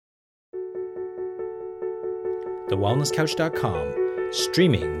thewellnesscouch.com,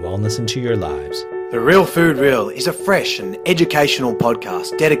 streaming wellness into your lives. The Real Food Real is a fresh and educational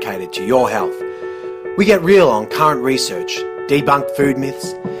podcast dedicated to your health. We get real on current research, debunk food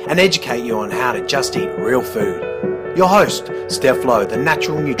myths, and educate you on how to just eat real food. Your host, Steph Lowe, the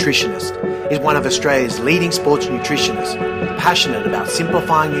natural nutritionist, is one of Australia's leading sports nutritionists, passionate about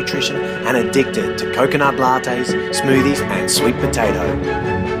simplifying nutrition and addicted to coconut lattes, smoothies, and sweet potato.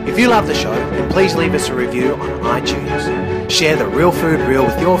 If you love the show, then please leave us a review on iTunes. Share the Real Food Real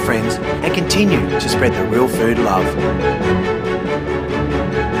with your friends and continue to spread the real food love.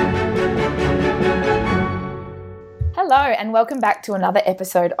 Hello and welcome back to another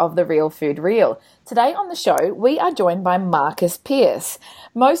episode of The Real Food Real. Today on the show, we are joined by Marcus Pearce.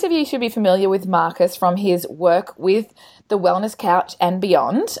 Most of you should be familiar with Marcus from his work with the Wellness Couch and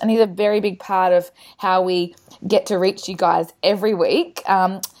beyond, and he's a very big part of how we get to reach you guys every week.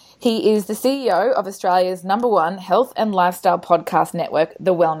 He is the CEO of Australia's #1 health and lifestyle podcast network,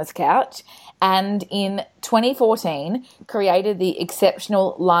 The Wellness Couch, and in 2014 created the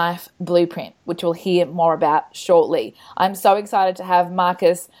Exceptional Life Blueprint, which we'll hear more about shortly. I'm so excited to have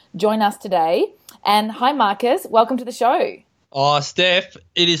Marcus join us today. And hi, Marcus. Welcome to the show. Oh, Steph,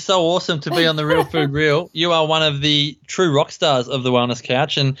 it is so awesome to be on The Real Food Real. You are one of the true rock stars of The Wellness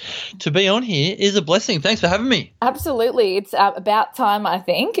Couch, and to be on here is a blessing. Thanks for having me. Absolutely. It's about time, I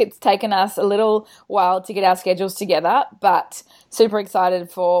think. It's taken us a little while to get our schedules together, but super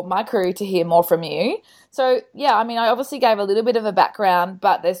excited for my crew to hear more from you. So, yeah, I mean, I obviously gave a little bit of a background,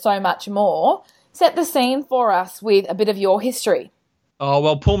 but there's so much more. Set the scene for us with a bit of your history. Oh,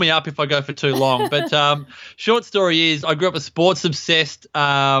 well, pull me up if I go for too long. But short story is I grew up a sports-obsessed,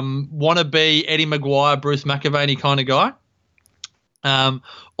 wannabe Eddie Maguire, Bruce McAvaney kind of guy.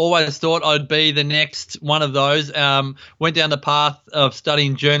 Always thought I'd be the next one of those. Went down the path of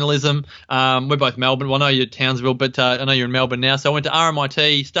studying journalism. We're both Melbourne. Well, I know you're Townsville, but I know you're in Melbourne now. So I went to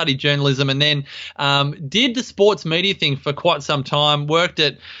RMIT, studied journalism, and then did the sports media thing for quite some time. Worked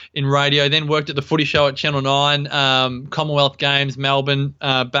in radio, then worked at the footy show at Channel 9, Commonwealth Games, Melbourne,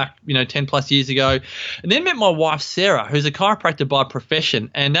 back 10 plus years ago. And then met my wife, Sarah, who's a chiropractor by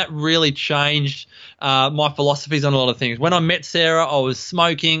profession, and that really changed my philosophies on a lot of things. When I met Sarah, I was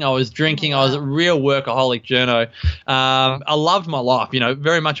smoking, I was drinking, I was a real workaholic journo. I loved my life,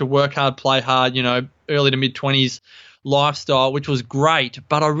 very much a work hard, play hard, early to mid-20s lifestyle, which was great.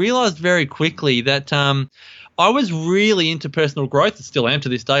 But I realized very quickly that I was really into personal growth. I still am to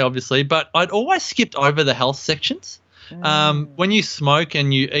this day, obviously, but I'd always skipped over the health sections. When you smoke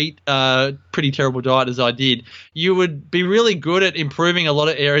and you eat a pretty terrible diet as I did, you would be really good at improving a lot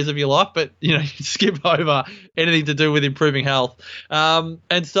of areas of your life, but you skip over anything to do with improving health.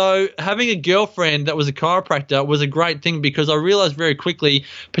 And so having a girlfriend that was a chiropractor was a great thing, because I realized very quickly,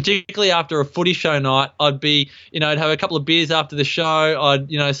 particularly after a footy show night, I'd be, I'd have a couple of beers after the show.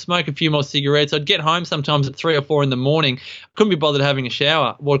 I'd, smoke a few more cigarettes. I'd get home sometimes at 3 or 4 in the morning. Couldn't be bothered having a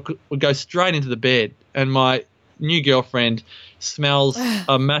shower. Would go straight into the bed, and my new girlfriend smells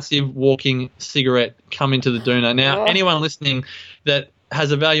a massive walking cigarette come into the doona. Now, anyone listening that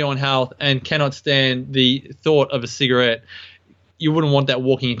has a value on health and cannot stand the thought of a cigarette, you wouldn't want that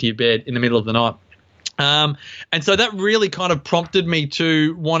walking into your bed in the middle of the night. And so that really kind of prompted me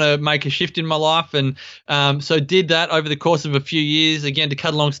to want to make a shift in my life, and so did that over the course of a few years. Again, to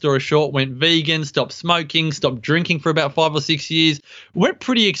cut a long story short, went vegan, stopped smoking, stopped drinking for about 5 or 6 years. Went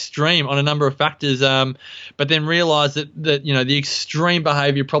pretty extreme on a number of factors, but then realised that the extreme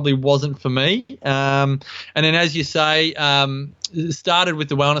behaviour probably wasn't for me. And then, as you say, started with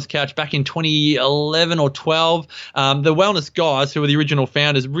the Wellness Couch back in 2011 or 12. The Wellness guys, who were the original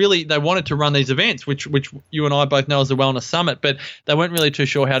founders, really, they wanted to run these events, which you and I both know as the Wellness Summit, but they weren't really too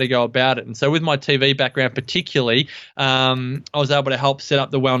sure how to go about it. And so with my TV background particularly, I was able to help set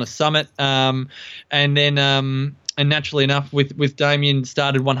up the Wellness Summit. And then and naturally enough, with Damien,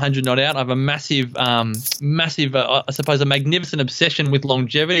 started 100 Not Out. I have a massive, I suppose, a magnificent obsession with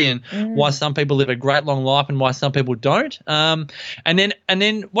longevity and why some people live a great long life and why some people don't. And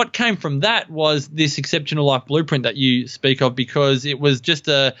then what came from that was this Exceptional Life Blueprint that you speak of, because it was just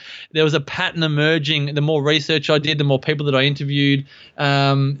there was a pattern emerging. The more research I did, the more people that I interviewed,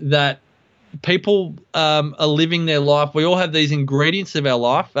 that people are living their life. We all have these ingredients of our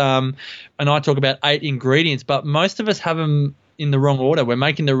life, and I talk about 8 ingredients, but most of us have them in the wrong order. We're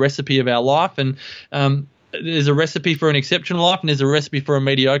making the recipe of our life, and there's a recipe for an exceptional life and there's a recipe for a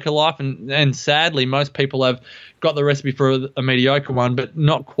mediocre life, and sadly most people have got the recipe for a mediocre one but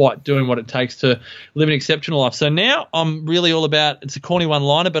not quite doing what it takes to live an exceptional life. So now I'm really all about, it's a corny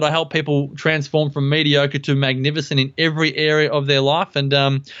one-liner, but I help people transform from mediocre to magnificent in every area of their life, and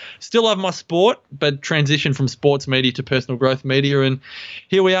still love my sport but transition from sports media to personal growth media, and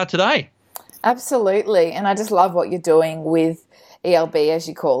here we are today. Absolutely, and I just love what you're doing with ELB, as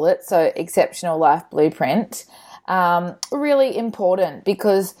you call it, so Exceptional Life Blueprint. Really important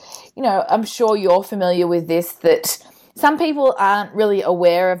because, you know, I'm sure you're familiar with this, that some people aren't really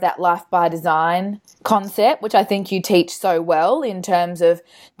aware of that life by design concept, which I think you teach so well in terms of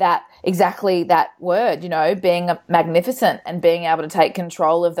that, exactly that word, you know, being magnificent and being able to take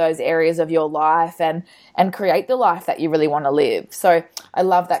control of those areas of your life and create the life that you really want to live. So I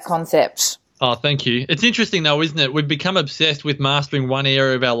love that concept. Oh, thank you. It's interesting, though, isn't it? We've become obsessed with mastering one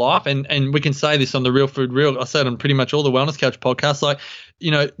area of our life, and we can say this on the Real Food Real. I say it on pretty much all the Wellness Couch podcasts. Like, you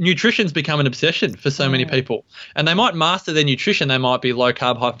know, nutrition's become an obsession for so many people, and they might master their nutrition. They might be low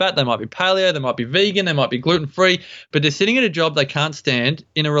carb, high fat. They might be paleo. They might be vegan. They might be gluten free. But they're sitting at a job they can't stand,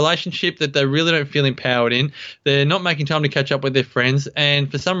 in a relationship that they really don't feel empowered in. They're not making time to catch up with their friends, and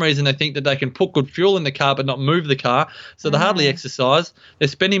for some reason they think that they can put good fuel in the car but not move the car. So they hardly exercise. They're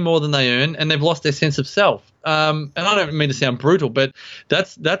spending more than they earn, and they've lost their sense of self. And I don't mean to sound brutal, but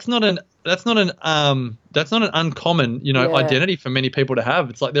that's not an uncommon, you know, identity for many people to have.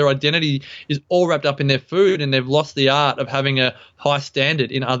 It's like their identity is all wrapped up in their food, and they've lost the art of having a high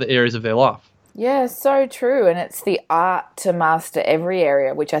standard in other areas of their life. Yeah, so true. And it's the art to master every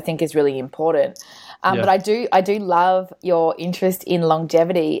area, which I think is really important. But I do love your interest in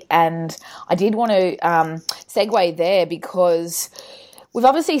longevity, and I did want to segue there because we've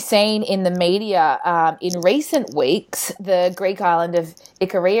obviously seen in the media in recent weeks the Greek island of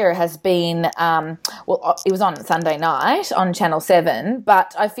Ikaria has been, it was on Sunday night on Channel 7,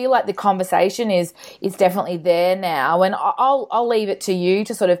 but I feel like the conversation is definitely there now, and I'll leave it to you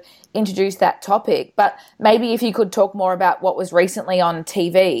to sort of introduce that topic. But maybe if you could talk more about what was recently on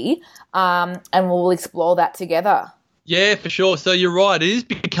TV, and we'll explore that together. Yeah, for sure. So you're right. It is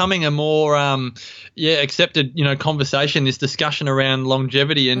becoming a more accepted, you know, conversation, this discussion around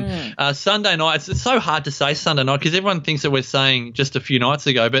longevity. And Sunday night, it's so hard to say Sunday night because everyone thinks that we're saying just a few nights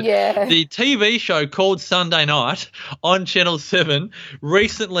ago. But the TV show called Sunday Night on Channel 7,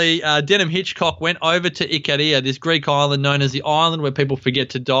 recently Denham Hitchcock went over to Ikaria, this Greek island known as the island where people forget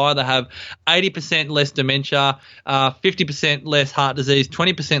to die. They have 80% less dementia, 50% less heart disease,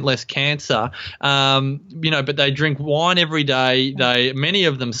 20% less cancer, you know, but they drink wine every day. Many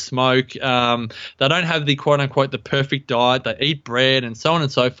of them smoke. They don't have the quote unquote the perfect diet. They eat bread and so on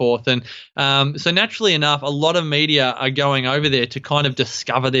and so forth. And so naturally enough, a lot of media are going over there to kind of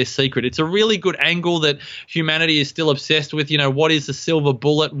discover their secret. It's a really good angle that humanity is still obsessed with. You know, what is the silver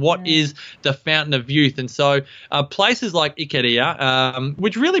bullet? What is the fountain of youth? And so places like Ikaria,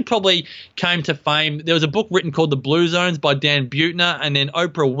 which really probably came to fame. There was a book written called The Blue Zones by Dan Buettner, and then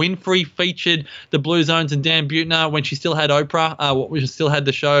Oprah Winfrey featured the Blue Zones and Dan Buettner when she still had Oprah, we still had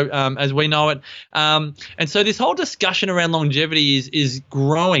the show as we know it. And so this whole discussion around longevity is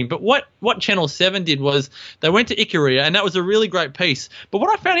growing. But what Channel 7 did was they went to Ikaria, and that was a really great piece. But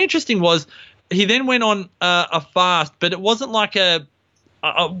what I found interesting was he then went on a fast, but it wasn't like I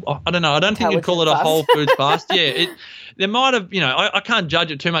don't know. I don't think you'd call it a whole foods fast. Yeah, there might have, you know, I can't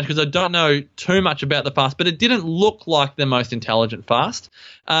judge it too much because I don't know too much about the fast, but it didn't look like the most intelligent fast.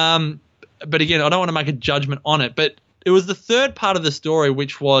 But again, I don't want to make a judgment on it. But it was the third part of the story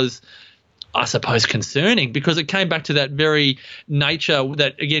which was, I suppose, concerning, because it came back to that very nature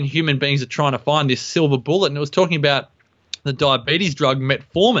that, again, human beings are trying to find this silver bullet. And it was talking about the diabetes drug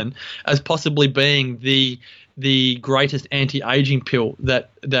metformin as possibly being the greatest anti-aging pill that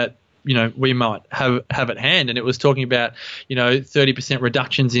you know we might have at hand. And it was talking about, you know, 30%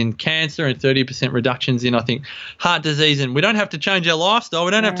 reductions in cancer and 30% reductions in, I think, heart disease. And we don't have to change our lifestyle.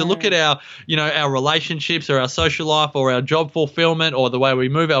 We don't have to look at our, you know, our relationships or our social life or our job fulfillment or the way we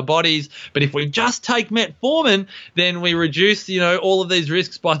move our bodies. But if we just take metformin, then we reduce, you know, all of these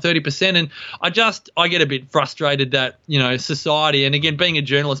risks by 30%. And I get a bit frustrated that, you know, society, and again, being a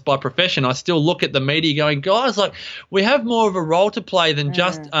journalist by profession, I still look at the media going, guys, like, we have more of a role to play than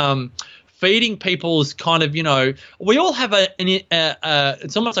just feeding people's kind of, you know, we all have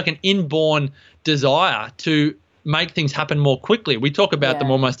it's almost like an inborn desire to make things happen more quickly. We talk about them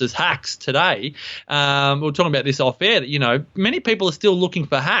almost as hacks today. We're talking about this off air, that, you know, many people are still looking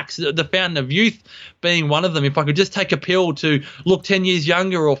for hacks, the fountain of youth being one of them. If I could just take a pill to look 10 years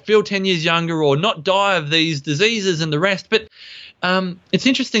younger or feel 10 years younger or not die of these diseases and the rest. But it's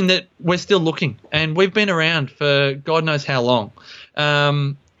interesting that we're still looking, and we've been around for God knows how long.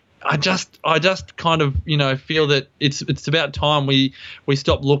 I just kind of, feel that it's about time we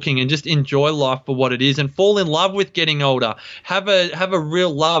stop looking and just enjoy life for what it is and fall in love with getting older. Have a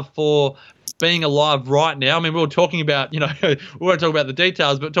real love for being alive right now. I mean, we were talking about, we won't talk about the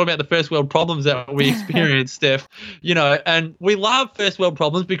details, but talking about the first world problems that we experience, Steph, and we love first world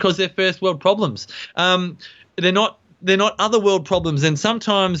problems because they're first world problems. They're not other world problems, and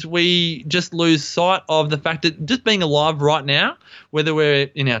sometimes we just lose sight of the fact that just being alive right now, whether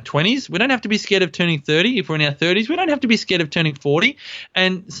we're in our 20s, we don't have to be scared of turning 30. If we're in our 30s, we don't have to be scared of turning 40.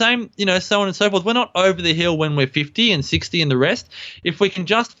 And same, so on and so forth. We're not over the hill when we're 50 and 60 and the rest. If we can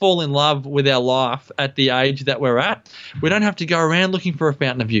just fall in love with our life at the age that we're at, we don't have to go around looking for a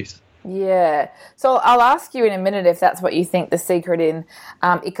fountain of youth. Yeah. So I'll ask you in a minute if that's what you think the secret in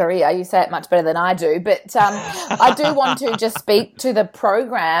Ikaria. You say it much better than I do. But I do want to just speak to the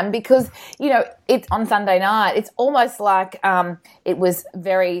program because, it's on Sunday night. It's almost like it was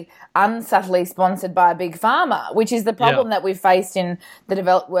very unsubtly sponsored by a big pharma, which is the problem that we've faced in the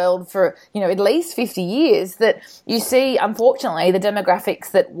developed world for, at least 50 years, that you see, unfortunately, the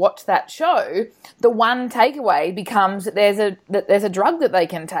demographics that watch that show, the one takeaway becomes that there's a drug that they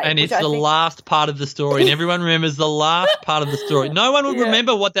can take. And it's the last part of the story, and everyone remembers the last part of the story. No one would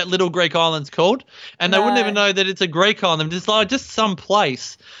remember what that little Greek island's called, and they wouldn't even know that it's a Greek island. It's like just some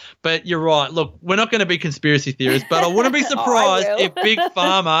place. But you're right. Look, we're not going to be conspiracy theorists, but I wouldn't be surprised if Big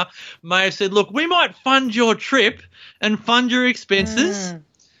Pharma may have said, look, we might fund your trip and fund your expenses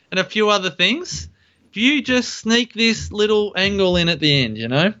and a few other things if you just sneak this little angle in at the end,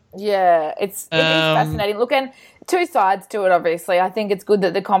 Yeah, it is fascinating. Look, and two sides to it, obviously. I think it's good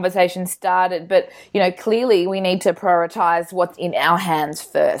that the conversation started, but, clearly we need to prioritise what's in our hands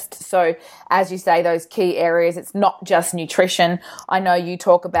first. So, as you say, those key areas, it's not just nutrition. I know you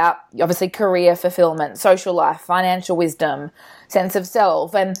talk about, obviously, career fulfilment, social life, financial wisdom, sense of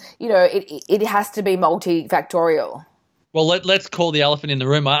self, and, it has to be multifactorial. Well, let's call the elephant in the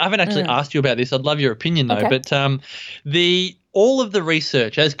room. I haven't actually asked you about this. I'd love your opinion, though. Okay. But all of the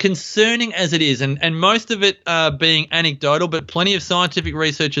research, as concerning as it is, and most of it being anecdotal, but plenty of scientific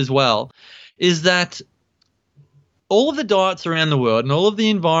research as well, is that all of the diets around the world and all of the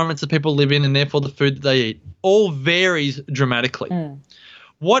environments that people live in and therefore the food that they eat all varies dramatically.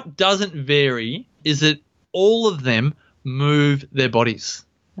 What doesn't vary is that all of them move their bodies.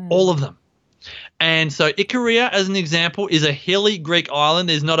 All of them. And so Ikaria, as an example, is a hilly Greek island.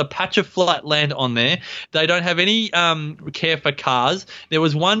 There's not a patch of flat land on there. They don't have any care for cars. There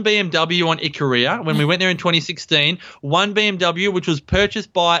was one BMW on Ikaria when we went there in 2016, one BMW which was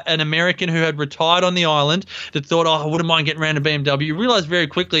purchased by an American who had retired on the island that thought, I wouldn't mind getting around a BMW. Realised very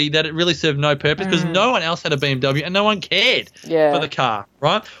quickly that it really served no purpose because no one else had a BMW and no one cared for the car,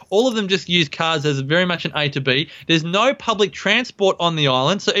 right? All of them just use cars as very much an A to B. There's no public transport on the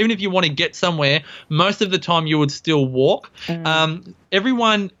island, so even if you want to get somewhere, most of the time you would still walk.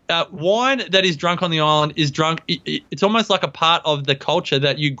 Everyone, wine that is drunk on the island is drunk. It's almost like a part of the culture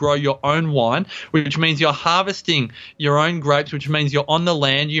that you grow your own wine, which means you're harvesting your own grapes, which means you're on the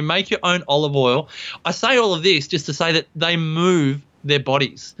land. You make your own olive oil. I say all of this just to say that they move their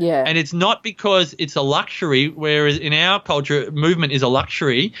bodies. Yeah. And it's not because it's a luxury, whereas in our culture, movement is a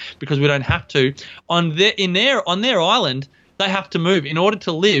luxury because we don't have to. On their island, they have to move. In order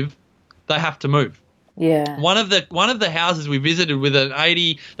to live, they have to move. Yeah. One of the houses we visited with an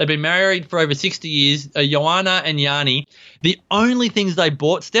 80, they've been married for over 60 years, Joanna and Yanni. The only things they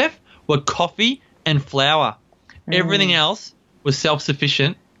bought, Steph, were coffee and flour. Everything else was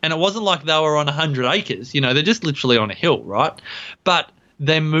self-sufficient, and it wasn't like they were on 100 acres. They're just literally on a hill, right? But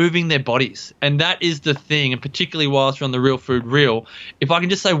they're moving their bodies, and that is the thing, and particularly whilst you're on the Real Food Reel, if I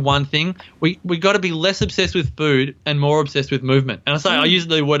can just say one thing, we got to be less obsessed with food and more obsessed with movement. And I use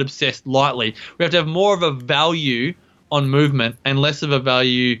the word obsessed lightly. We have to have more of a value on movement and less of a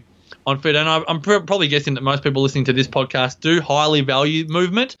value on food. And I'm probably guessing that most people listening to this podcast do highly value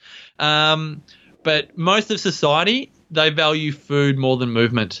movement, but most of society, they value food more than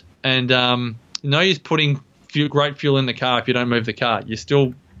movement. And no use putting great fuel in the car if you don't move the car. You're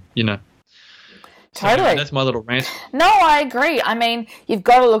still, Totally. So that's my little rant. No, I agree. I mean, you've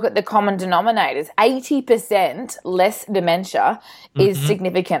got to look at the common denominators. 80% less dementia is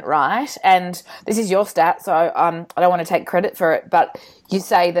significant, right? And this is your stat, so I don't want to take credit for it, but you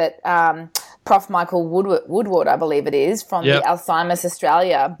say that Prof. Michael Woodward, I believe it is, from the Alzheimer's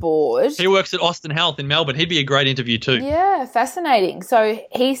Australia board. He works at Austin Health in Melbourne. He'd be a great interview too. Yeah, fascinating. So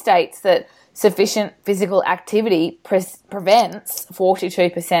he states that sufficient physical activity prevents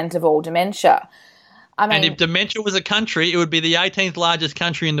 42% of all dementia. And if dementia was a country, it would be the 18th largest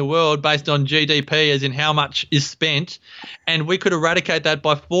country in the world based on GDP, as in how much is spent. And we could eradicate that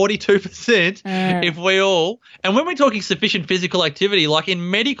by 42% if we all – and when we're talking sufficient physical activity, like in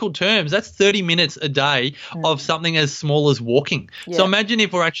medical terms, that's 30 minutes a day of something as small as walking. Yeah. So imagine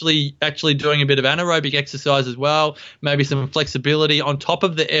if we're actually doing a bit of anaerobic exercise as well, maybe some flexibility on top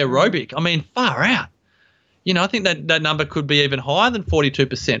of the aerobic. I mean, far out. You know, I think that number could be even higher than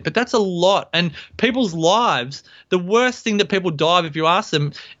 42%, but that's a lot. And people's lives, the worst thing that people die of, if you ask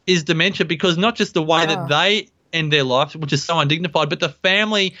them, is dementia, because not just the way that they end their life, which is so undignified, but the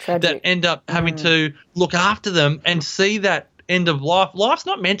family that end up having to look after them and see that end of life. Life's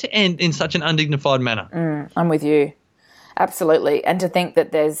not meant to end in such an undignified manner. I'm with you. Absolutely. And to think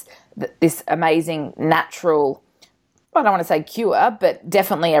that there's this amazing natural, I don't want to say cure, but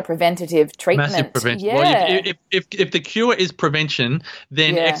definitely a preventative treatment. Massive prevention. Yeah. Well, if the cure is prevention,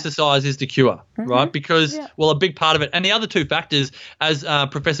 then exercise is the cure, right? Because, well, a big part of it, and the other two factors, as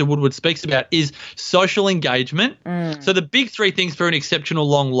Professor Woodward speaks about, is social engagement. So the big three things for an exceptional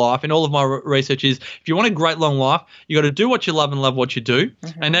long life, in all of my research, is if you want a great long life, you got to do what you love and love what you do.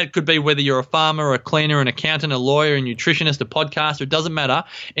 And that could be whether you're a farmer, a cleaner, an accountant, a lawyer, a nutritionist, a podcaster, it doesn't matter.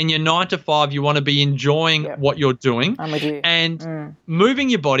 In your 9 to 5, you want to be enjoying what you're doing. I'm with you. And moving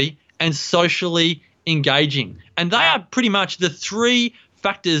your body and socially engaging. And they are pretty much the three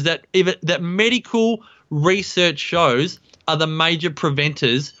factors that medical research shows are the major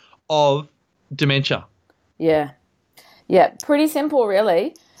preventers of dementia. Yeah, pretty simple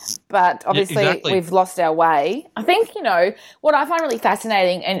really. But obviously we've lost our way. I think, you know, what I find really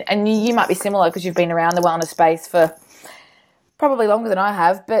fascinating, and you might be similar because you've been around the wellness space for probably longer than I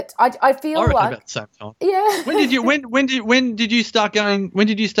have, but I feel like about the same time. Yeah. When did you start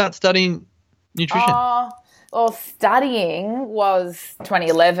studying nutrition? Well, studying was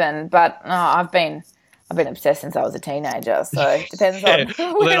 2011, but I've been obsessed since I was a teenager, so it depends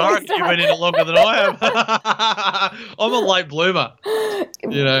on. Well, then I reckon you went in it longer than I have. I'm a late bloomer,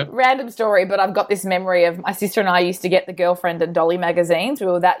 you know. Random story, but I've got this memory of my sister and I used to get the Girlfriend and Dolly magazines. We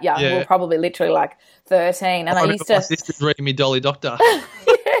were that young. We were probably literally like 13, and I used to. My sister's reading me Dolly Doctor.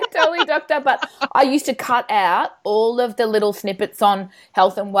 Dolly Doctor, but I used to cut out all of the little snippets on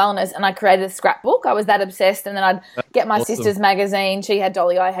health and wellness, and I created a scrapbook. I was that obsessed, and then I'd get my sister's magazine. She had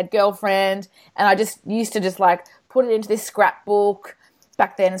Dolly, I had Girlfriend, and I just used to just like put it into this scrapbook.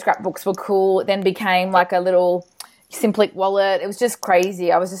 Back then, scrapbooks were cool. It then became like a little Simplic wallet. It was just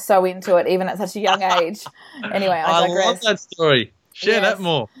crazy. I was just so into it, even at such a young age. Anyway, I digress. I love that story. Share that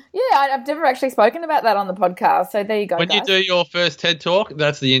more. Yeah, I've never actually spoken about that on the podcast, so there you go, When guys. you do your first TED Talk,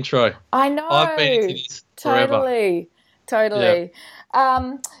 that's the intro. I know. I've been into this forever. Totally.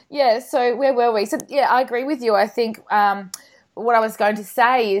 Yeah, so where were we? So, yeah, I agree with you. I think what I was going to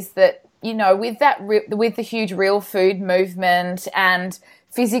say is that, you know, with the huge real food movement and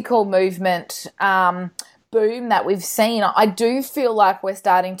physical movement boom that we've seen, I do feel like we're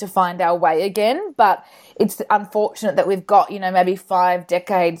starting to find our way again, but it's unfortunate that we've got, you know, maybe 5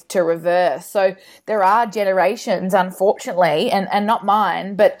 decades to reverse. So there are generations, unfortunately, and not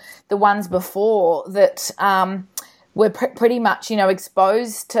mine, but the ones before that were pretty much, you know,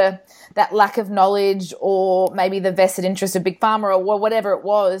 exposed to that lack of knowledge or maybe the vested interest of Big Pharma or whatever it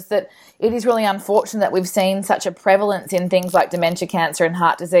was, that it is really unfortunate that we've seen such a prevalence in things like dementia, cancer and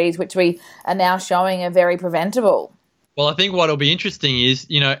heart disease, which we are now showing are very preventable. Well, I think what will be interesting is,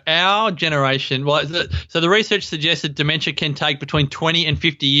 you know, our generation, so the research suggests that dementia can take between 20 and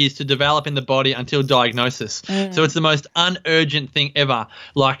 50 years to develop in the body until diagnosis. So it's the most unurgent thing ever.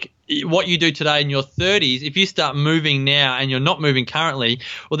 Like, what you do today in your 30s, if you start moving now and you're not moving currently,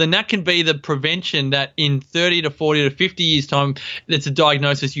 well, then that can be the prevention that in 30 to 40 to 50 years' time, it's a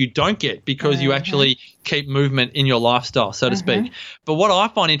diagnosis you don't get because you actually keep movement in your lifestyle, so to speak. But what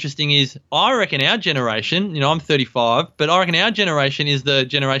I find interesting is I reckon our generation, you know, I'm 35, but I reckon our generation is the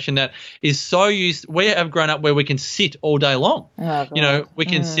generation that is so used – we have grown up where we can sit all day long. You know, we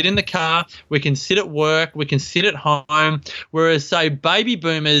can sit in the car, we can sit at work, we can sit at home, whereas, say, baby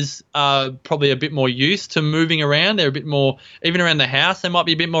boomers are probably a bit more used to moving around. They're a bit more – even around the house, they might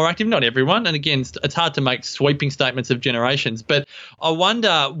be a bit more active. Not everyone. And, again, it's hard to make sweeping statements of generations. But I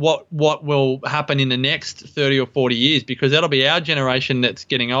wonder what will happen in the next 30 or 40 years, because that'll be our generation that's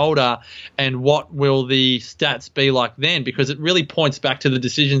getting older, and what will the stats be like then, because it really points back to the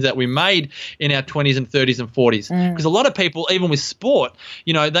decisions that we made in our 20s and 30s and 40s. Because a lot of people, even with sport,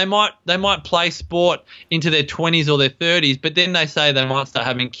 you know, they might play sport into their 20s or their 30s, but then they say they might start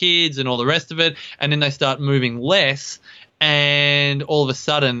having kids and all the rest of it, and then they start moving less, and all of a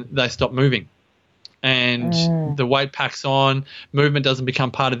sudden they stop moving. and the weight packs on, movement doesn't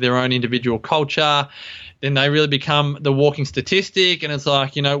become part of their own individual culture, then they really become the walking statistic. And it's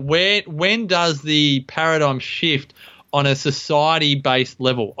like, when does the paradigm shift on a society-based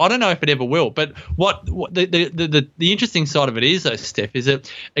level? I don't know if it ever will, but what the interesting side of it is, though, Steph, is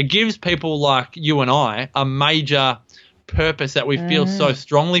that it gives people like you and I a major purpose that we feel so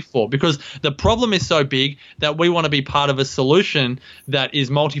strongly for, because the problem is so big that we want to be part of a solution that is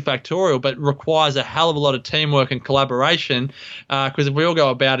multifactorial but requires a hell of a lot of teamwork and collaboration, because if we all go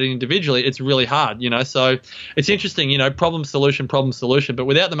about it individually, it's really hard, so it's interesting, problem solution, but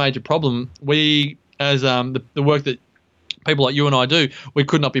without the major problem, we as the work that people like you and I do, we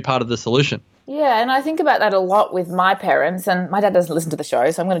could not be part of the solution. Yeah, and I think about that a lot with my parents, and my dad doesn't listen to the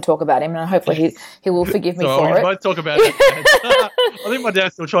show, so I'm going to talk about him, and hopefully he will forgive me for it. We both talk about it. I think my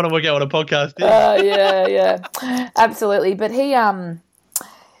dad's still trying to work out what a podcast is. Yeah, absolutely. But he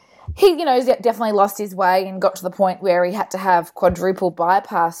definitely lost his way and got to the point where he had to have quadruple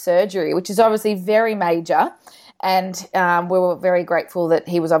bypass surgery, which is obviously very major. And we were very grateful that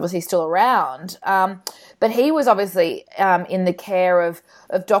he was obviously still around. But he was obviously in the care of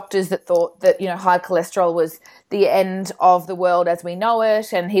doctors that thought that, high cholesterol was the end of the world as we know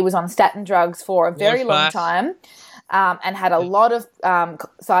it. And he was on statin drugs for a very long time and had a lot of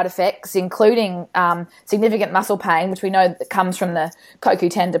side effects, including significant muscle pain, which we know that comes from the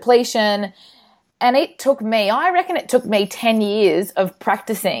CoQ10 depletion. And I reckon it took me 10 years of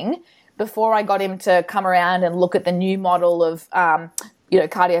practicing before I got him to come around and look at the new model of,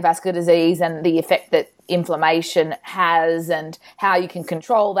 cardiovascular disease and the effect that inflammation has and how you can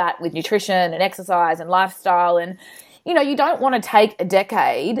control that with nutrition and exercise and lifestyle. And, you don't want to take a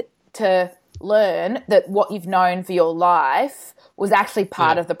decade to learn that what you've known for your life was actually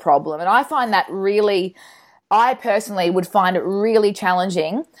part of the problem. And I find that I personally would find it really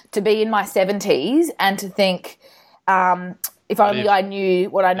challenging to be in my 70s and to think, if only I knew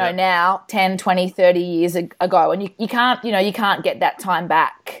what I know now 10, 20, 30 years ago. And you can't get that time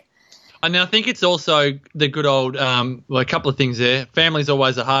back. And I think it's also the good old, a couple of things there. Family's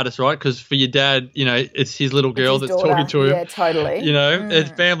always the hardest, right? Because for your dad, it's his little girl that's daughter. Talking to him. Yeah, totally.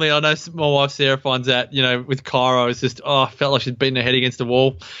 It's family. I know my wife Sarah finds that, with Kyra, it's just, I felt like she's beating her head against the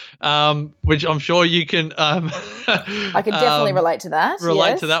wall, which I'm sure you can. I can definitely relate to that.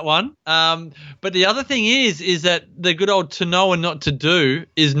 To that one. But the other thing is that the good old to know and not to do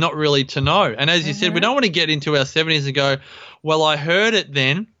is not really to know. And as you said, we don't want to get into our 70s and go, well, I heard it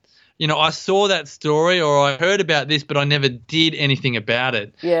then. I saw that story or I heard about this, but I never did anything about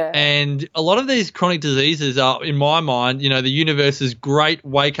it. Yeah. And a lot of these chronic diseases are, in my mind, the universe's great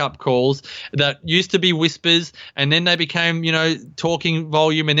wake-up calls that used to be whispers, and then they became, talking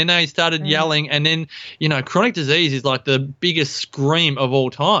volume, and then they started yelling, and then, chronic disease is like the biggest scream of all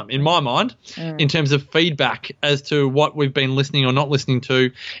time, in my mind, in terms of feedback as to what we've been listening or not listening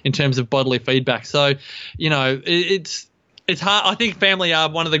to in terms of bodily feedback. So, it's hard. I think family are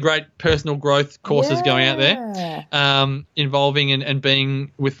one of the great personal growth courses going out there, involving and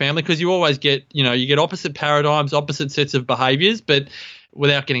being with family, because you always get, you get opposite paradigms, opposite sets of behaviours, but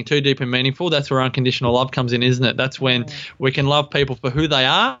without getting too deep and meaningful, that's where unconditional love comes in, isn't it? That's when we can love people for who they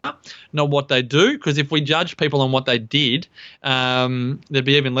are, not what they do, because if we judge people on what they did, there'd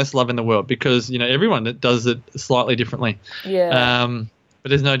be even less love in the world, because, everyone that does it slightly differently. Yeah. But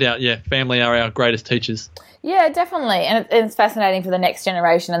there's no doubt, family are our greatest teachers. Yeah, definitely. And it's fascinating for the next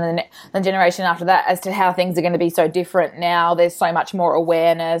generation and the generation after that as to how things are going to be so different now. There's so much more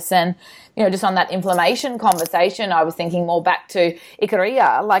awareness. And, just on that inflammation conversation, I was thinking more back to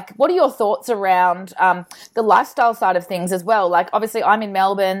Ikaria. Like, what are your thoughts around the lifestyle side of things as well? Like, obviously, I'm in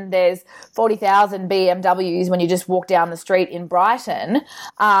Melbourne. There's 40,000 BMWs when you just walk down the street in Brighton.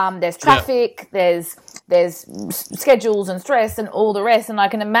 There's traffic, there's schedules and stress and all the rest. And I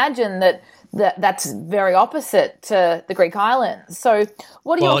can imagine that's very opposite to the Greek islands. So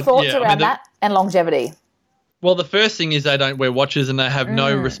what are your thoughts around that and longevity? Well, the first thing is they don't wear watches and they have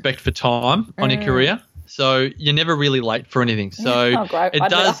no respect for time on Ikaria. So you're never really late for anything. So great. I'd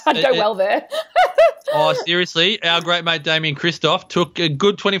go well there. Oh, seriously, our great mate Damien Christoph took a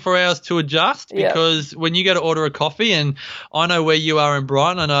good 24 hours to adjust, because when you go to order a coffee, and I know where you are in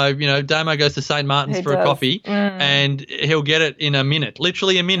Brighton, I know, Damo goes to St. Martin's a coffee and he'll get it in a minute,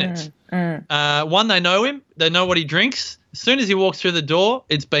 literally a minute. One, they know him. They know what he drinks. As soon as he walks through the door,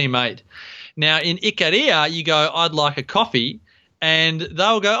 it's been made. Now, in Ikaria, you go, I'd like a coffee. And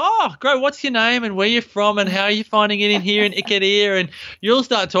they'll go, oh, great, what's your name and where you're from and how are you finding it in here in Ikaria? And you'll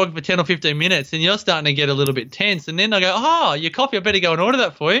start talking for 10 or 15 minutes and you're starting to get a little bit tense. And then they'll go, oh, your coffee, I better go and order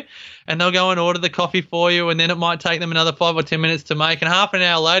that for you. And they'll go and order the coffee for you, and then it might take them another 5 or 10 minutes to make. And half an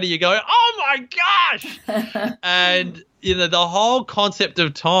hour later you go, oh, my gosh. And, the whole concept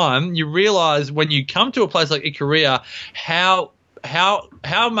of time, you realize when you come to a place like Ikaria, how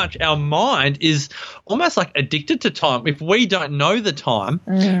much our mind is almost like addicted to time. If we don't know the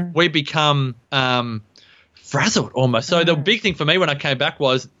time, we become frazzled almost. So the big thing for me when I came back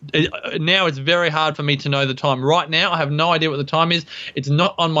was now it's very hard for me to know the time. Right now I have no idea what the time is. It's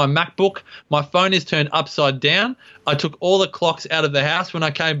not on my MacBook. My phone is turned upside down. I took all the clocks out of the house when I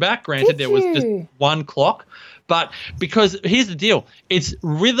came back. Granted, there was just one clock. But because here's the deal, it's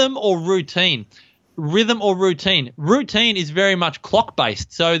rhythm or routine. Rhythm or routine. Routine is very much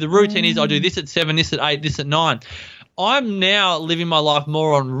clock-based. So the routine is I do this at 7, this at 8, this at 9. I'm now living my life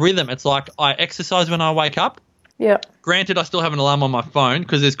more on rhythm. It's like I exercise when I wake up. Yeah. Granted, I still have an alarm on my phone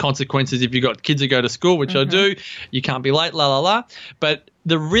because there's consequences if you've got kids that go to school, which I do. You can't be late, la, la, la. But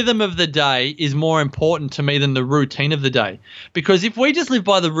the rhythm of the day is more important to me than the routine of the day. Because if we just live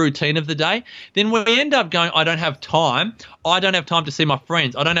by the routine of the day, then we end up going, I don't have time. I don't have time to see my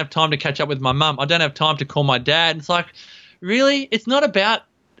friends. I don't have time to catch up with my mum. I don't have time to call my dad. It's like, really? It's not about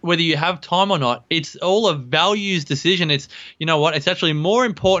whether you have time or not. It's all a values decision. It's, you know what, it's actually more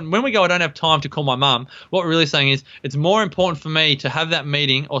important. When we go, I don't have time to call my mum, what we're really saying is it's more important for me to have that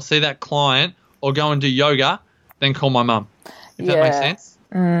meeting or see that client or go and do yoga than call my mum, if that makes sense.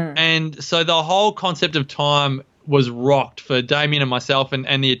 And so the whole concept of time was rocked for Damien and myself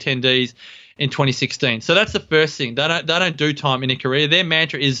and the attendees in 2016. So that's the first thing. They don't do time in Ikaria. Their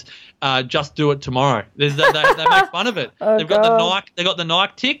mantra is just do it tomorrow. They make fun of it. They've got the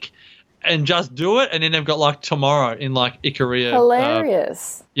Nike tick and just do it, and then they've got like tomorrow in like Ikaria.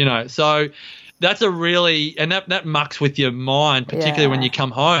 Hilarious. So that's a really, and that mucks with your mind, particularly when you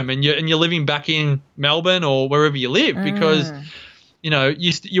come home and you're living back in Melbourne or wherever you live, because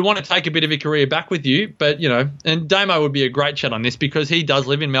you want to take a bit of Ikaria back with you, but, and Damo would be a great chat on this because he does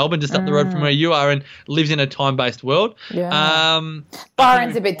live in Melbourne, just up the road from where you are, and lives in a time-based world. Yeah.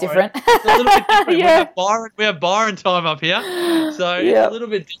 Byron's a bit different. It's a little bit different. We have Byron time up here, so it's a little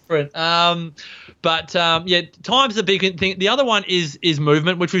bit different. But time's a big thing. The other one is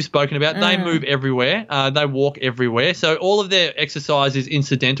movement, which we've spoken about. They move everywhere. They walk everywhere. So all of their exercise is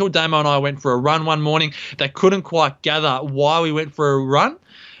incidental. Damo and I went for a run one morning. They couldn't quite gather why we went for a run,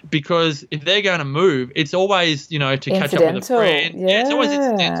 because if they're going to move, it's always, to catch up with a friend. Yeah, it's always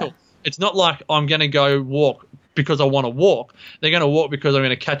incidental. It's not like I'm going to go walk because I want to walk. They're going to walk because I'm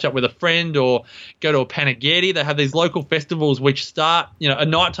going to catch up with a friend or go to a panegiri. They have these local festivals which start, a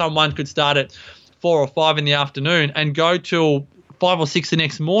nighttime one could start at 4 or 5 in the afternoon and go till 5 or 6 the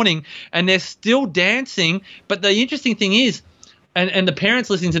next morning, and they're still dancing. But the interesting thing is, and the parents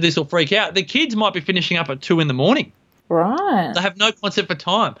listening to this will freak out, the kids might be finishing up at 2 in the morning. Right. They have no concept for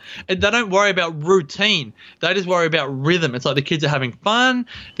time. And they don't worry about routine. They just worry about rhythm. It's like the kids are having fun.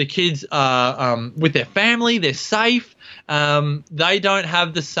 The kids are with their family. They're safe. They don't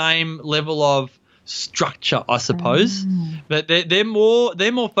have the same level of structure, I suppose. But they're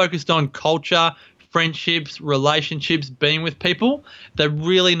more focused on culture, friendships, relationships, being with people. They're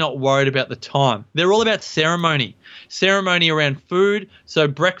really not worried about the time. They're all about ceremony around food. So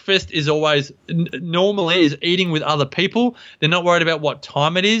breakfast is always normally is eating with other people. They're not worried about what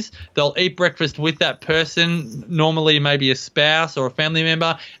time it is. They'll eat breakfast with that person, normally maybe a spouse or a family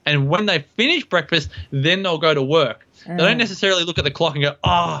member. And when they finish breakfast, then they'll go to work. They don't necessarily look at the clock and go,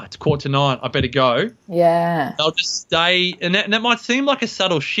 it's 8:45, I better go. Yeah. They'll just stay, and that might seem like a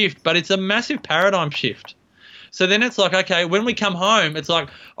subtle shift, but it's a massive paradigm shift. So then it's like, okay, when we come home, it's like,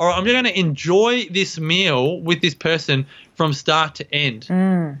 all right, I'm going to enjoy this meal with this person from start to end,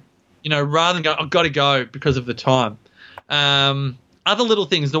 rather than go, I've got to go because of the time. Other little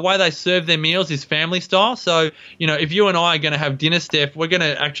things, the way they serve their meals is family style. So, if you and I are going to have dinner, Steph, we're going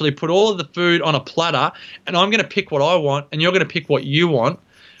to actually put all of the food on a platter, and I'm going to pick what I want and you're going to pick what you want,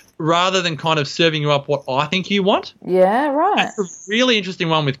 rather than kind of serving you up what I think you want. Yeah, right. That's a really interesting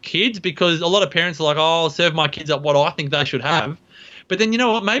one with kids, because a lot of parents are like, I'll serve my kids up what I think they should have. But then, you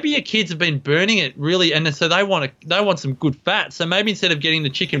know what, maybe your kids have been burning it really, and so they want some good fat. So maybe instead of getting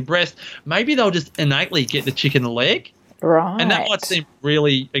the chicken breast, maybe they'll just innately get the chicken leg. Right. And that might seem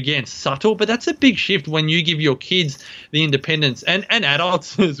really, again, subtle, but that's a big shift when you give your kids the independence, and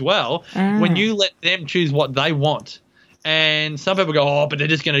adults as well, when you let them choose what they want. And some people go, but they're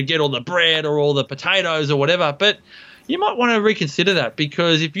just going to get all the bread or all the potatoes or whatever. But you might want to reconsider that,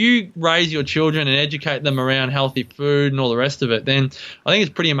 because if you raise your children and educate them around healthy food and all the rest of it, then I think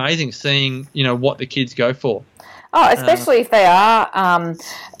it's pretty amazing seeing, what the kids go for. Oh, especially if they aren't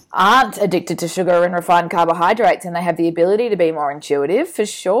addicted to sugar and refined carbohydrates, and they have the ability to be more intuitive, for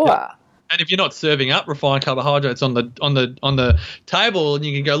sure. And if you're not serving up refined carbohydrates on the table, and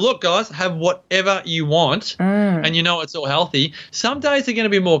you can go, look, guys, have whatever you want, and you know it's all healthy. Some days they're going to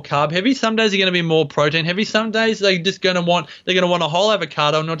be more carb heavy. Some days they're going to be more protein heavy. Some days they're going to want a whole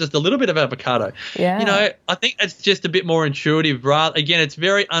avocado, not just a little bit of avocado. Yeah. I think it's just a bit more intuitive. Again, it's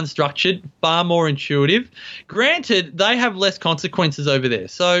very unstructured, far more intuitive. Granted, they have less consequences over there,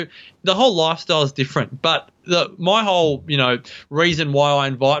 so the whole lifestyle is different. But my whole, reason why I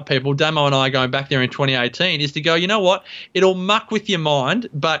invite people, Damo and I going back there in 2018, is to go, you know what? It'll muck with your mind,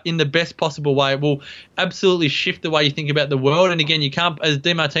 but in the best possible way. It will absolutely shift the way you think about the world. And again, you can't, as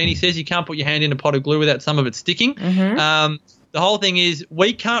DeMartini says, you can't put your hand in a pot of glue without some of it sticking. The whole thing is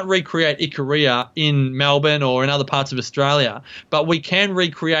we can't recreate Ikaria in Melbourne or in other parts of Australia, but we can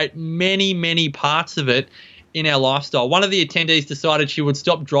recreate many, many parts of it in our lifestyle. One of the attendees decided she would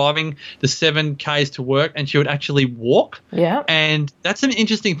stop driving the 7Ks to work and she would actually walk. Yeah. And that's an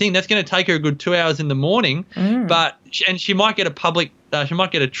interesting thing. That's going to take her a good 2 hours in the morning, and she might get she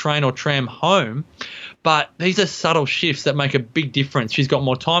might get a train or tram home. But these are subtle shifts that make a big difference. She's got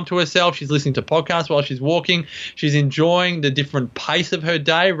more time to herself. She's listening to podcasts while she's walking. She's enjoying the different pace of her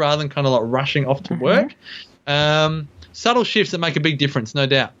day rather than kind of like rushing off to work. Subtle shifts that make a big difference, no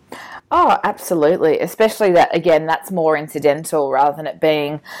doubt. Oh, absolutely. Especially that, again, that's more incidental rather than it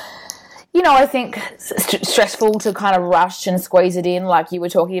being, I think stressful to kind of rush and squeeze it in, like you were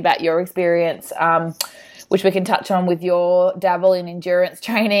talking about your experience, which we can touch on with your dabble in endurance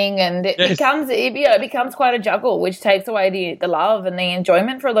training, and it becomes quite a juggle, which takes away the love and the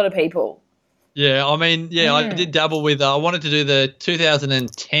enjoyment for a lot of people. Yeah, I did dabble with I wanted to do the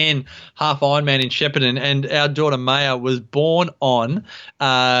 2010 half Ironman in Shepparton, and our daughter Maya was born on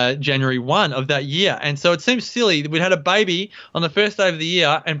January 1 of that year. And so it seems silly. We'd had a baby on the first day of the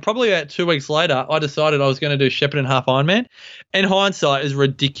year, and probably about 2 weeks later, I decided I was going to do Shepparton half Ironman. And hindsight is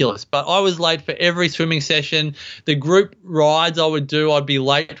ridiculous, but I was late for every swimming session. The group rides I would do, I'd be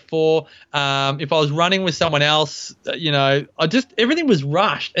late for. If I was running with someone else, everything was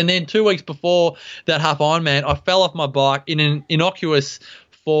rushed. And then 2 weeks before that half Ironman, I fell off my bike in an innocuous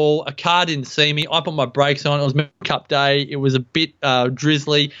fall. A car didn't see me. I put my brakes on. It was Cup day. It was a bit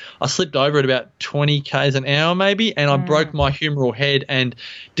drizzly. I slipped over at about 20 k's an hour maybe, and I broke my humeral head and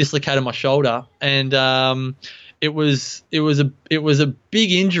dislocated my shoulder. And it was a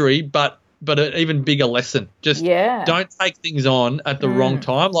big injury, but an even bigger lesson. Just don't take things on at the wrong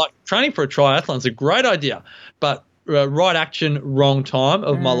time. Like training for a triathlon is a great idea, but right action, wrong time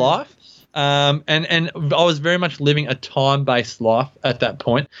of my life. And I was very much living a time-based life at that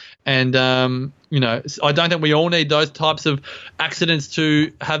point. And, I don't think we all need those types of accidents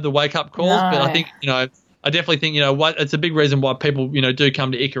to have the wake-up calls, but I think, I definitely think, it's a big reason why people, do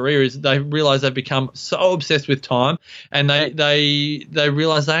come to Ikaria is they realize they've become so obsessed with time, and they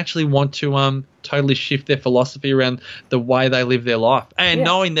realize they actually want to totally shift their philosophy around the way they live their life, and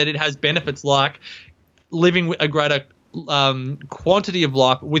knowing that it has benefits like living a greater quantity of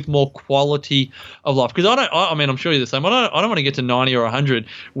life with more quality of life. Because I'm sure you're the same. I don't want to get to 90 or 100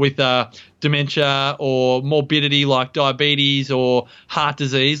 with dementia or morbidity like diabetes or heart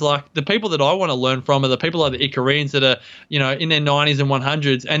disease. Like the people that I want to learn from are the people like the Icarians that are, in their 90s and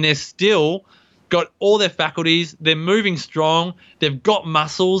 100s, and they're still got all their faculties. They're moving strong. They've got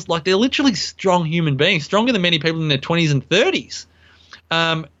muscles. Like they're literally strong human beings, stronger than many people in their 20s and 30s.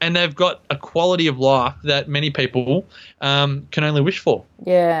 And they've got a quality of life that many people can only wish for.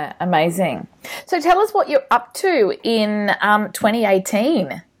 Yeah, amazing. So tell us what you're up to in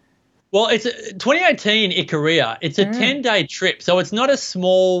 2018. Well, it's 2018 Ikaria. It's a 10-day trip, so it's not a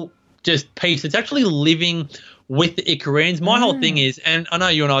small just piece. It's actually living with the Icarians. My whole thing is, and I know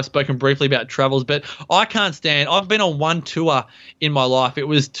you and I have spoken briefly about travels, but I can't stand. I've been on one tour in my life. It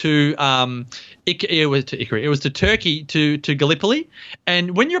was to Ikaria. It was to Turkey, to Gallipoli.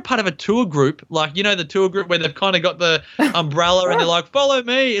 And when you're part of a tour group, like the tour group where they've kind of got the umbrella and they're like, "Follow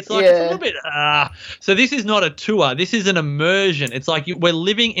me," it's like it's a little bit. So this is not a tour. This is an immersion. It's like we're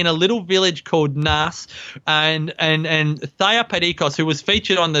living in a little village called Nas, and Thea Padikos, who was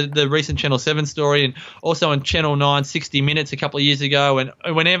featured on the recent Channel 7 story and also on Channel 9 60 Minutes a couple of years ago, and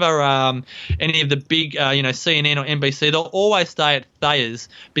whenever any of the big CNN or NBC, they'll always stay at Thea's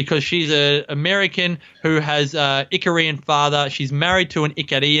because she's an American who has Icarian father. She's married to an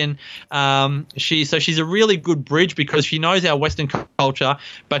Icarian. She's a really good bridge because she knows our Western culture,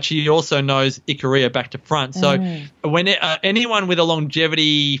 but she also knows Ikaria back to front. So when anyone with a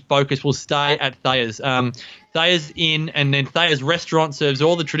longevity focus will stay at Thea's. Thea's Inn, and then Thea's restaurant serves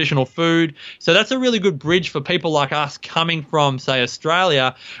all the traditional food. So that's a really good bridge for people like us coming from, say,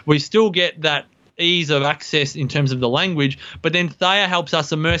 Australia. We still get that ease of access in terms of the language, but then Thea helps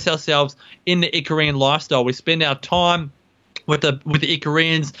us immerse ourselves in the Icarian lifestyle. We spend our time with the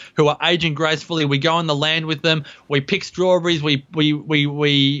Icarians who are aging gracefully. We go on the land with them. We pick strawberries. We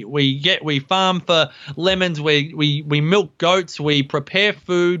farm for lemons. We milk goats. We prepare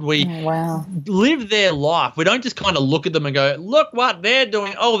food. We live their life. We don't just kind of look at them and go, look what they're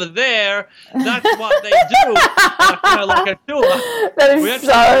doing over there. That's what they do. Like a tour. That is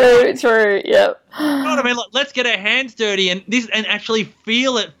so true. Yep. You know what I mean? Like, let's get our hands dirty and actually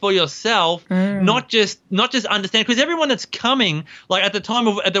feel it for yourself, not just understand. Because everyone that's coming, like at the time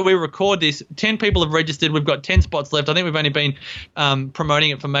that we record this, 10 people have registered. We've got 10 spots left. I think we've only been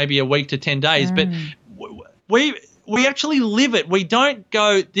promoting it for maybe a week to 10 days, but we actually live it. We don't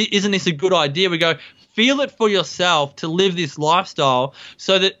go, isn't this a good idea? We go, feel it for yourself to live this lifestyle,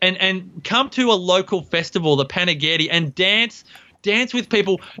 so that and come to a local festival, the Panaghetti, and dance with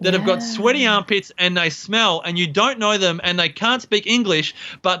people that have got sweaty armpits and they smell and you don't know them and they can't speak English,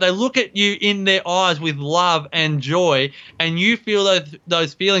 but they look at you in their eyes with love and joy, and you feel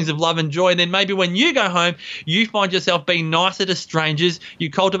those feelings of love and joy. And then maybe when you go home, you find yourself being nicer to strangers. You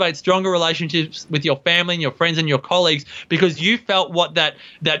cultivate stronger relationships with your family and your friends and your colleagues because you felt what that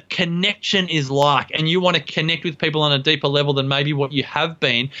connection is like, and you want to connect with people on a deeper level than maybe what you have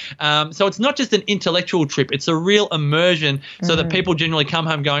been. So it's not just an intellectual trip. It's a real immersion so that people generally come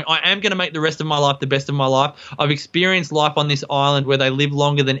home going, I am going to make the rest of my life the best of my life. I've experienced life on this island where they live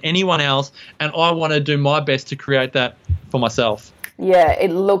longer than anyone else, and I want to do my best to create that for myself. Yeah, it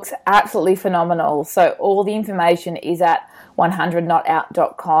looks absolutely phenomenal. So all the information is at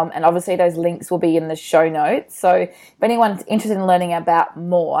 100notout.com, and obviously those links will be in the show notes. So if anyone's interested in learning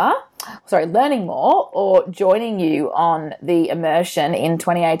more or joining you on the immersion in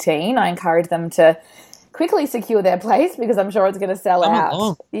 2018, I encourage them to quickly secure their place because I'm sure it's going to sell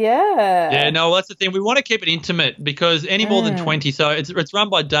out. Yeah, no, that's the thing. We want to keep it intimate because any more than 20, so it's run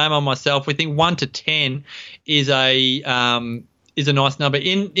by Damo and myself. We think 1 to 10 is a nice number.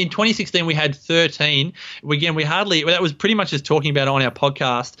 In 2016, we had 13. That was pretty much just talking about it on our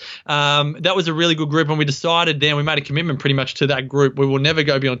podcast. That was a really good group, and we decided then, we made a commitment pretty much to that group. We will never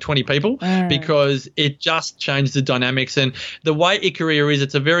go beyond 20 people because it just changed the dynamics. And the way Ikaria is,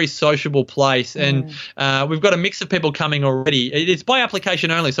 it's a very sociable place, and we've got a mix of people coming already. It's by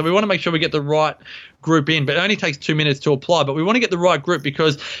application only, so we want to make sure we get the right group in, but it only takes 2 minutes to apply. But we want to get the right group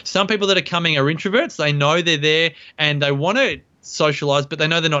because some people that are coming are introverts. They know they're there and they want to socialize, but they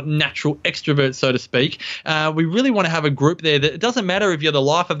know they're not natural extroverts, so to speak. We really want to have a group there that it doesn't matter if you're the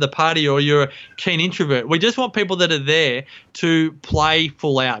life of the party or you're a keen introvert. We just want people that are there to play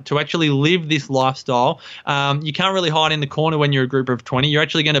full out, to actually live this lifestyle. You can't really hide in the corner when you're a group of 20. You're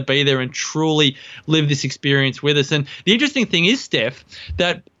actually going to be there and truly live this experience with us. And the interesting thing is, Steph,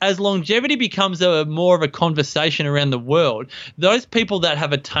 that as longevity becomes more of a conversation around the world, those people that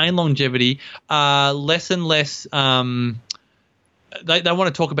have attained longevity are less and less they want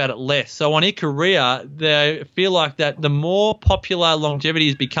to talk about it less. So on Ikaria, they feel like that the more popular longevity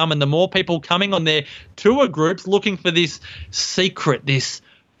has become and the more people coming on their tour groups looking for this secret, this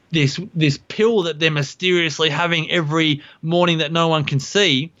pill that they're mysteriously having every morning that no one can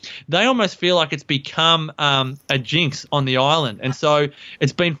see, they almost feel like it's become a jinx on the island. And so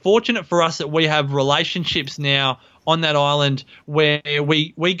it's been fortunate for us that we have relationships now on that island where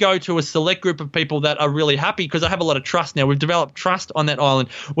we go to a select group of people that are really happy because I have a lot of trust now. We've developed trust on that island.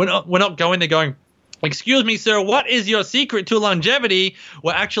 We're not going there going, excuse me, sir, what is your secret to longevity?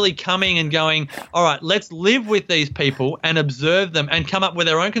 We're actually coming and going, all right, let's live with these people and observe them and come up with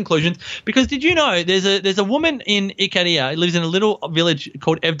our own conclusions. Because did you know there's a woman in Ikaria, lives in a little village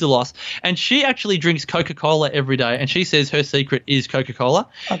called Evdalos, and she actually drinks Coca-Cola every day, and she says her secret is Coca-Cola.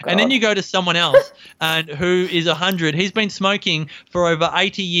 Oh, and then you go to someone else and who is 100. He's been smoking for over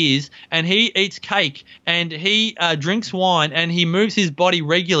 80 years, and he eats cake, and he drinks wine, and he moves his body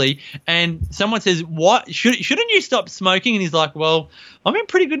regularly, and someone says, what shouldn't you stop smoking? And he's like, well, I'm in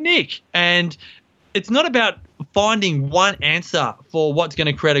pretty good nick. And it's not about finding one answer for what's going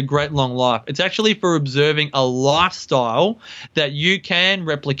to create a great long life. It's actually for observing a lifestyle that you can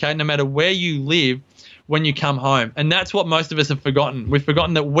replicate no matter where you live when you come home. And that's what most of us have forgotten. We've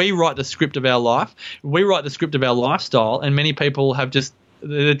forgotten that we write the script of our life. We write the script of our lifestyle, and many people have just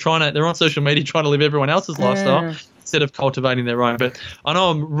they're on social media trying to live everyone else's lifestyle instead of cultivating their own. But I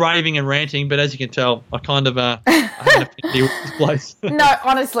know I'm raving and ranting, but as you can tell, I kind of I have an affinity with this place. No,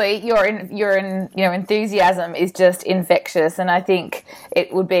 honestly, your enthusiasm is just infectious, and I think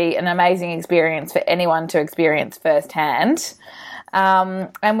it would be an amazing experience for anyone to experience firsthand.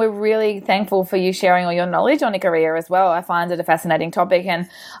 And we're really thankful for you sharing all your knowledge on Ikaria as well. I find it a fascinating topic, and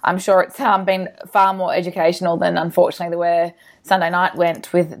I'm sure it's been far more educational than, unfortunately, where Sunday night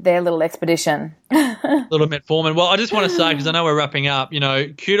went with their little expedition. Little metformin. Well, I just want to say, because I know we're wrapping up,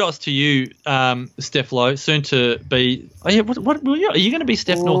 kudos to you, Steph Lowe, soon to be. Oh yeah, what are you going to be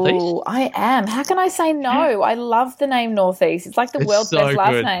Steph Northeast? I am. How can I say no? I love the name Northeast. It's like the world's best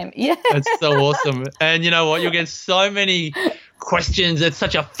last name. Yeah, it's so awesome. And you know what? You'll get so many questions. It's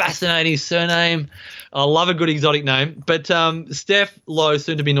such a fascinating surname. I love a good exotic name. But Steph Lowe,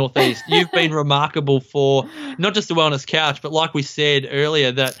 soon to be Northeast, you've been remarkable for not just the Wellness Couch, but like we said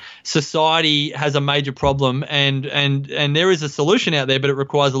earlier, that society has a major problem, and there is a solution out there, but it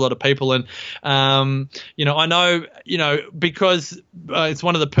requires a lot of people. And I know, because it's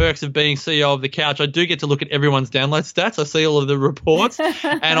one of the perks of being CEO of the Couch, I do get to look at everyone's download stats. I see all of the reports,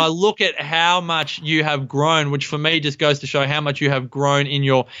 and I look at how much you have grown, which for me just goes to show how much you have grown in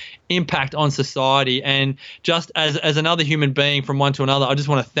your impact on society. And just as another human being from one to another, I just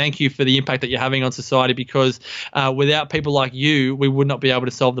want to thank you for the impact that you're having on society, because without people like you, we would not be able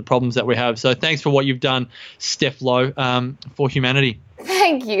to solve the problems that we have. So thanks for what you've done, Steph Lowe, for humanity.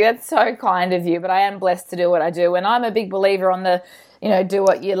 Thank you. That's so kind of you, but I am blessed to do what I do. And I'm a big believer on the, do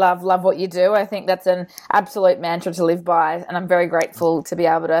what you love what you do. I think that's an absolute mantra to live by, and I'm very grateful to be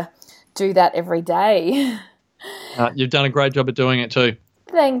able to do that every day. You've done a great job of doing it too.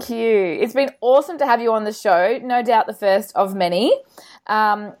 Thank you. It's been awesome to have you on the show. No doubt the first of many.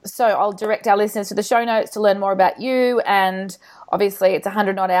 So I'll direct our listeners to the show notes to learn more about you, and obviously it's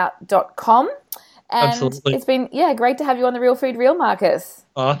 100notout.com. And absolutely. It's been, great to have you on the Real Food Real, Marcus.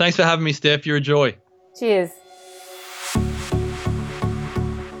 Oh, thanks for having me, Steph. You're a joy. Cheers.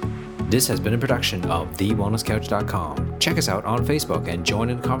 This has been a production of TheWellnessCouch.com. Check us out on Facebook and join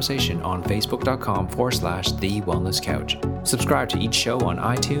in the conversation on Facebook.com/TheWellnessCouch. Subscribe to each show on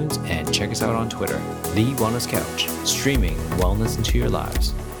iTunes and check us out on Twitter. The Wellness Couch, streaming wellness into your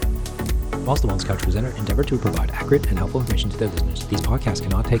lives. Whilst the Wellness Couch presenter endeavor to provide accurate and helpful information to their listeners, these podcasts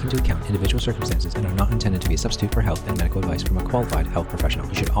cannot take into account individual circumstances and are not intended to be a substitute for health and medical advice from a qualified health professional.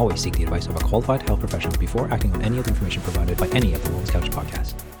 You should always seek the advice of a qualified health professional before acting on any of the information provided by any of the Wellness Couch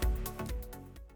podcasts.